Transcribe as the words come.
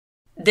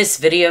This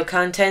video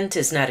content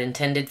is not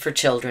intended for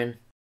children.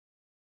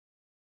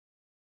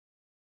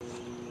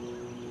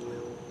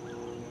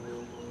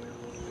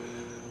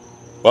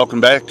 Welcome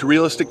back to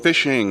Realistic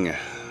Fishing.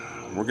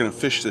 We're going to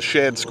fish the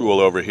shad school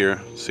over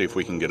here, see if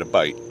we can get a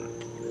bite.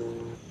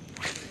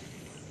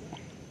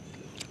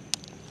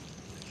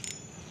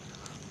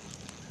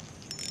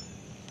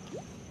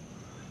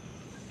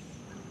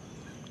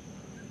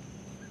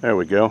 There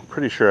we go.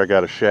 Pretty sure I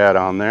got a shad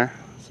on there.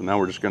 So now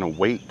we're just going to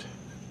wait.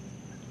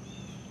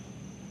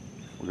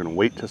 We're going to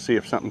wait to see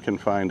if something can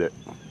find it.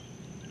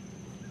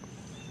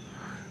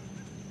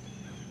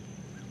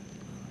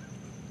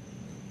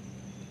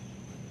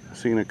 I've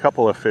seen a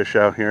couple of fish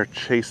out here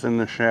chasing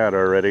the shad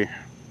already.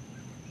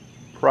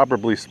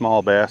 Probably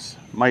small bass,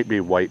 might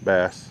be white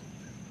bass.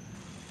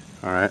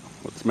 Alright,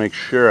 let's make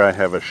sure I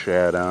have a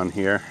shad on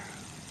here.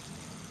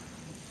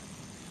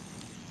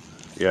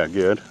 Yeah,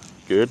 good,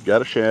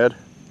 got a shad.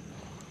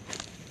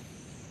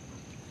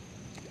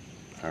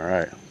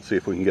 Alright, let's see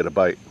if we can get a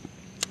bite.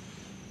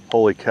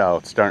 Holy cow,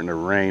 it's starting to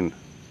rain.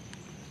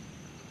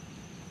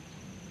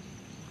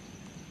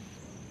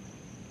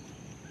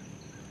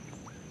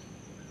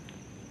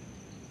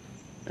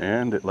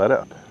 And it let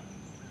up.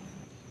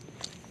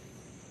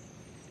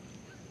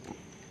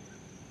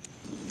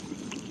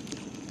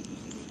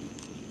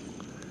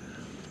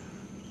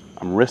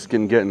 I'm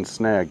risking getting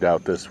snagged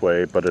out this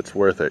way, but it's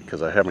worth it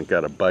because I haven't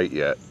got a bite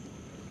yet.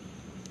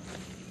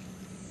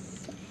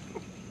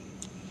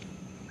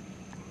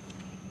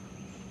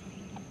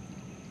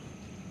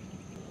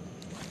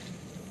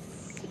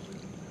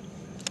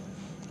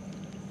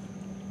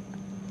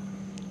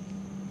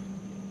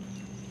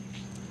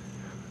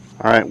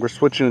 Alright, we're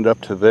switching it up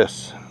to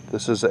this.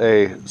 This is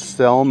a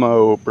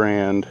Salmo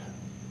brand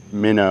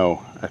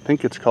minnow. I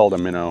think it's called a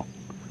minnow.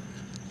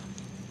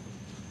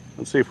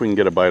 Let's see if we can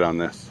get a bite on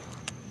this.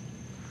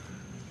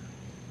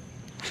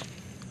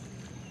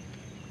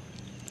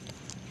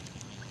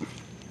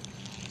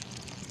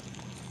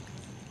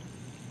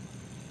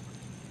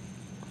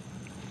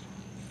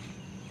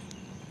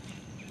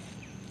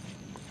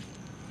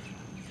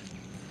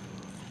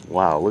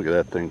 Wow, look at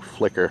that thing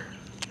flicker.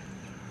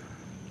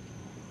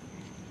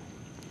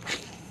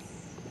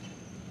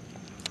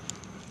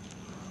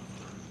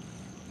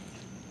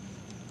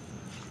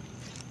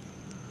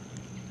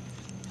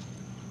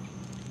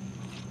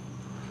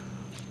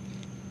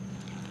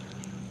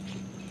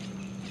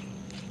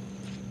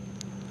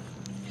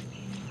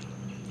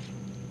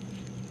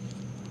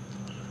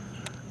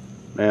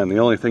 Man, the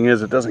only thing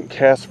is it doesn't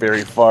cast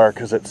very far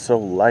because it's so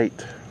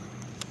light.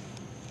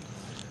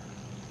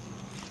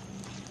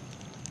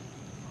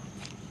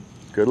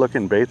 Good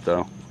looking bait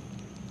though.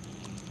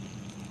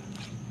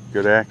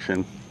 Good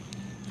action.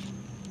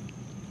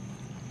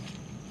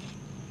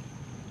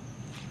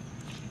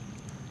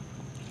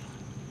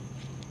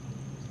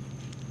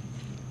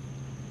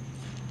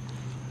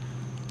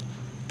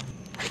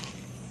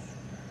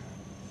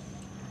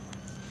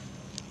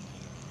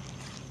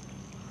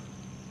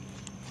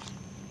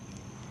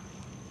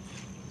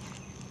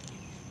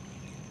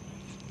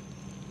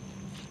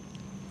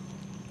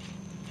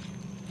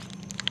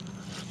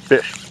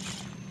 Fish.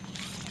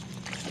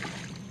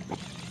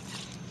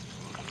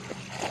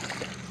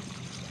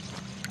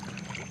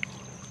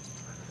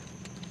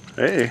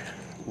 Hey,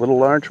 little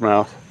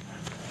largemouth.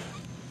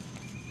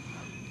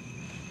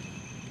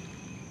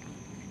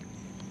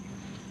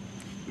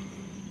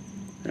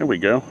 There we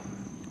go.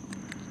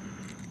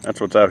 That's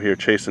what's out here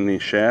chasing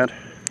these shad.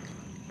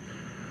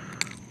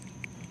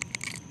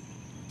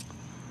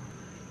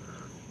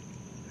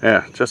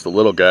 Yeah, just a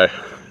little guy.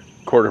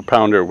 Quarter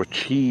pounder with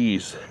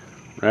cheese,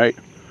 right?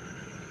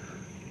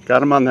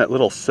 Got him on that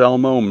little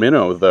Salmo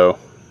minnow though.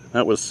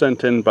 That was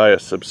sent in by a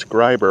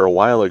subscriber a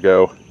while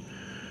ago.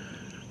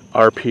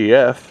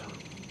 RPF.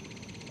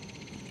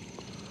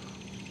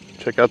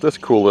 Check out this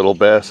cool little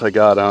bass I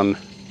got on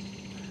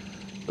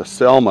the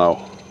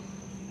Salmo.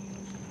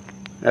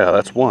 Yeah,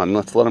 that's one.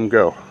 Let's let him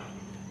go.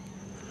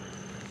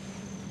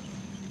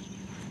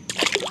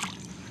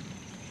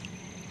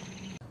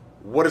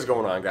 What is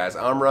going on, guys?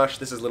 I'm Rush.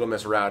 This is Little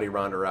Miss Rowdy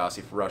Ronda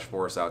Rousey for Rush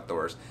Forest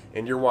Outdoors,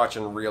 and you're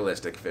watching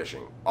Realistic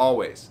Fishing.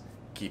 Always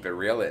keep it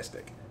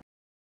realistic.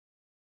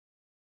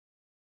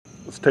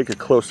 Let's take a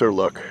closer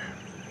look.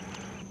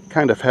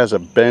 Kind of has a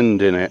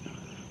bend in it.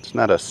 It's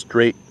not a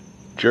straight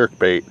jerk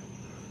bait.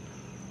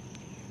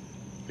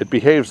 It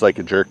behaves like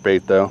a jerk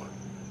bait though.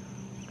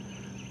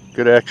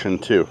 Good action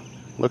too.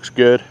 Looks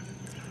good.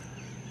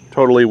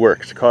 Totally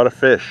works. Caught a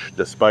fish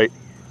despite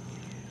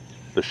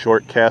the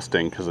short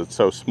casting because it's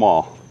so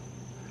small.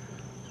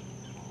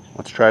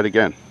 Let's try it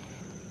again.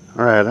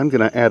 Alright, I'm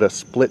going to add a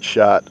split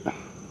shot.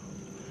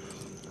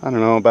 I don't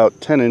know, about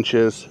 10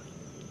 inches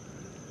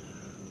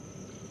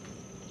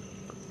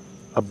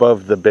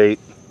above the bait,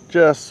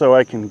 just so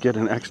I can get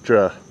an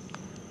extra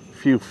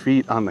few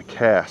feet on the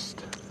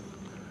cast.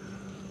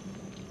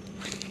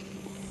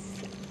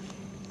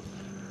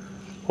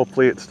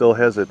 Hopefully it still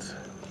has its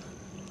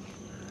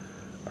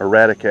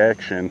erratic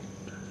action.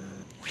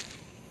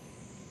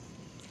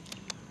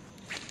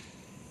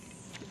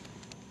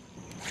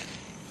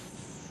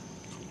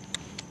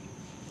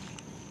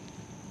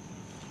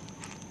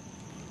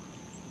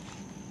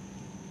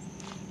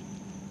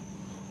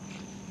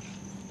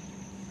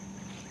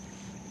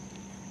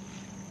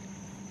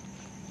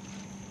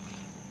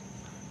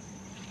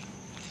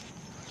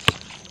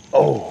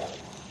 Oh,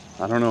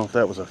 I don't know if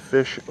that was a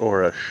fish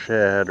or a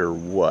shad or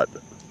what.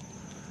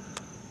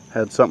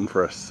 Had something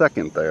for a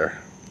second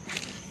there.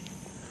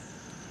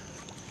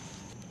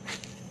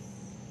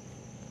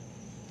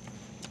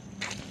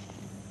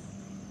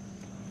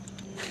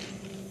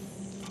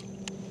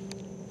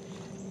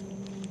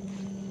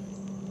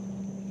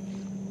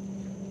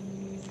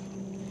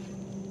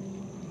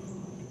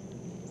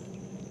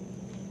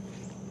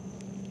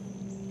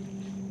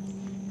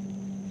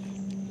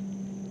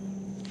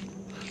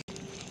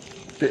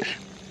 Fish.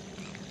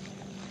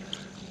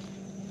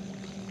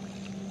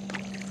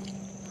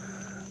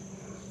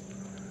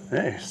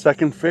 Hey,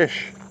 second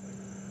fish.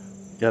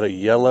 Got a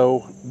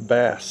yellow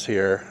bass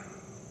here.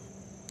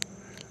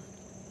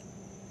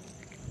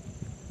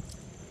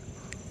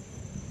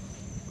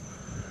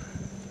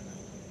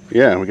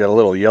 Yeah, we got a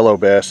little yellow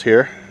bass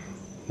here.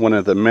 One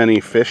of the many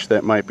fish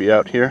that might be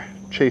out here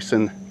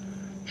chasing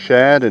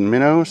shad and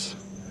minnows.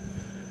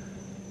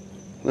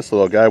 This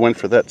little guy went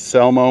for that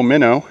Salmo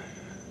minnow.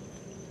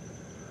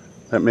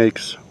 That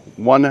makes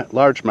one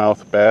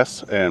largemouth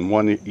bass and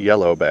one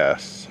yellow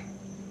bass.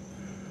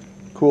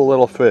 Cool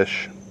little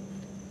fish.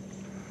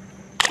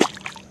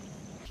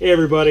 Hey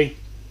everybody,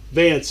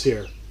 Vance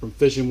here from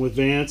Fishing with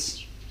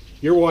Vance.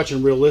 You're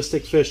watching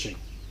Realistic Fishing.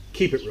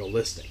 Keep it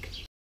realistic.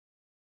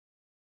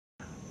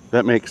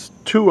 That makes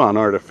 2 on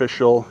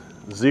artificial,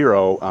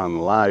 0 on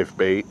live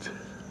bait.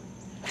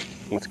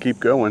 Let's keep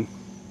going.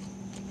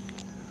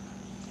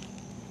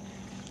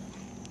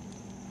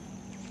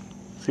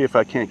 See if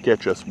I can't get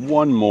just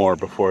one more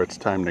before it's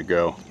time to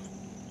go.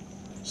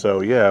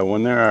 So yeah,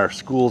 when there are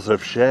schools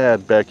of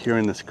shad back here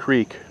in this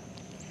creek,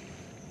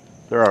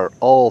 there are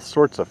all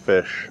sorts of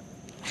fish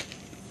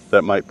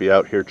that might be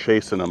out here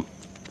chasing them.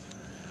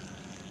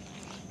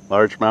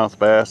 Largemouth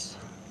bass,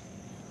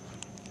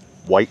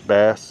 white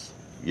bass,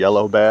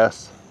 yellow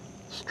bass,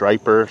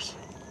 stripers,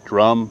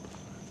 drum,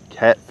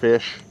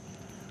 catfish,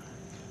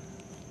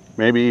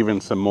 maybe even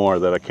some more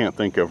that I can't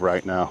think of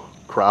right now.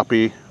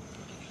 Crappie.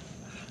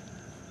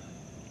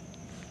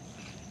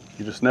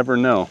 You just never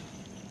know.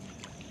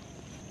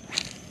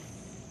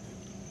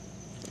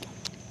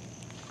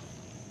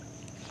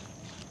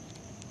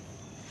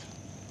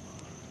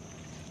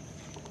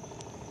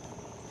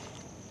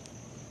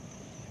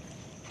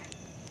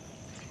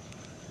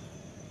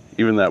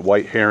 Even that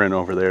white heron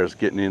over there is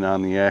getting in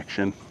on the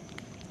action,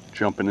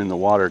 jumping in the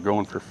water,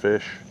 going for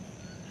fish.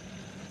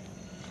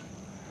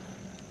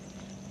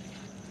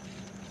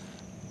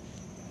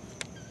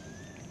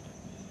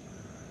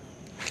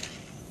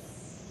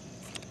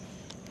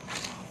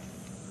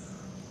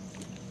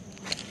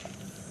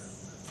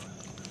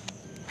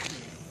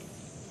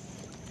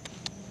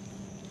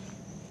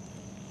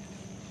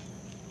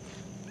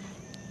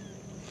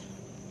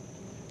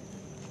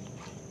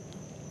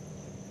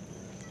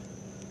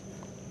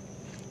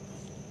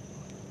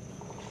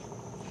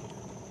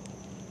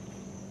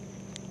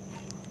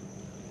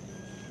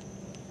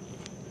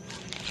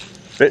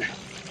 Fish.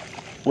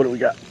 What do we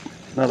got?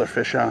 Another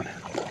fish on.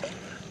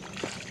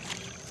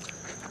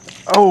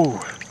 Oh!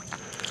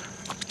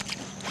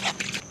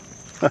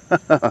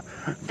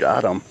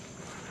 Got him.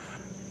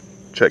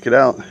 Check it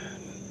out.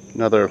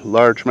 Another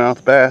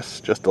largemouth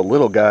bass. Just a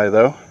little guy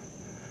though.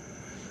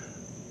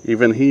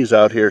 Even he's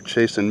out here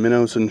chasing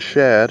minnows and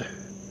shad.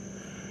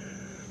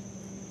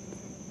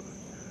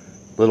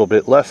 A little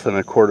bit less than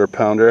a 1/4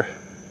 pounder.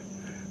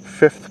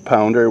 5th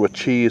pounder with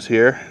cheese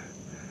here.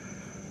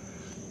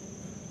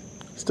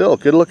 Still,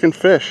 good looking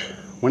fish.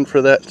 Went for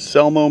that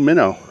Salmo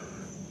minnow.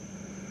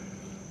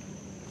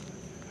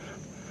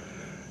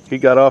 He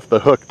got off the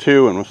hook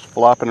too and was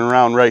flopping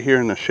around right here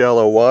in the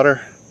shallow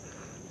water.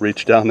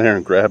 Reached down there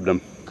and grabbed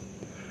him.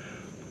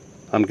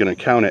 I'm gonna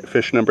count it.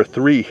 Fish number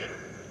 3.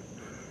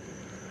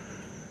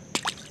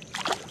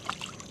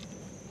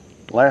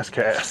 Last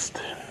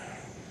cast.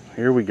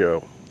 Here we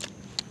go.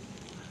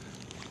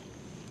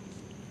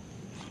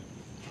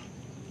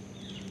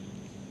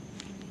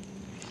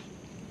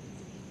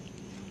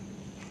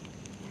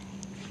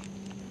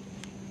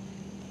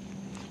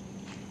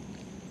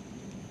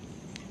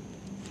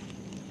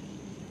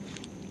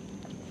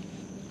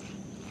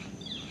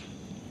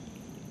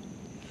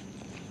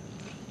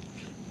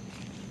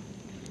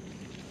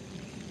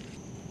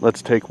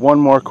 Let's take one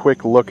more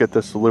quick look at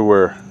this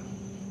lure.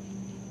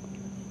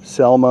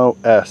 Salmo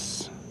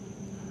S.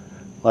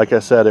 Like I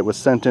said, it was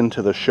sent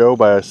into the show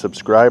by a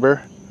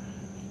subscriber,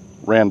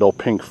 Randall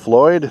Pink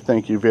Floyd.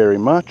 Thank you very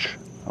much.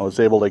 I was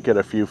able to get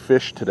a few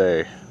fish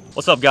today.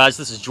 What's up guys,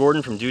 this is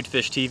Jordan from Dude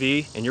Fish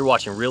TV and you're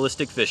watching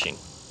Realistic Fishing.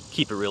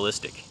 Keep it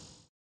realistic.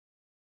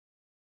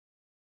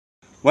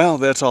 Well,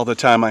 that's all the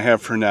time I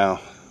have for now.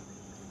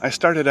 I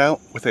started out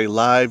with a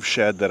live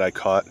shad that I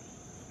caught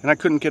and I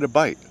couldn't get a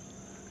bite.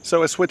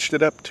 So I switched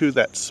it up to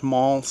that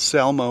small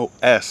Salmo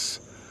S.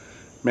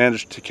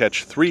 Managed to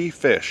catch 3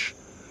 fish,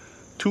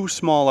 2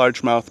 small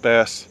largemouth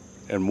bass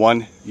and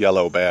 1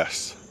 yellow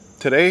bass.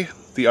 Today,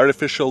 the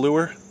artificial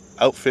lure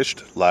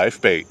outfished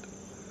live bait.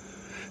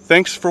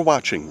 Thanks for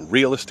watching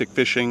Realistic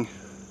Fishing.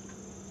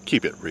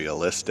 Keep it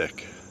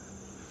realistic.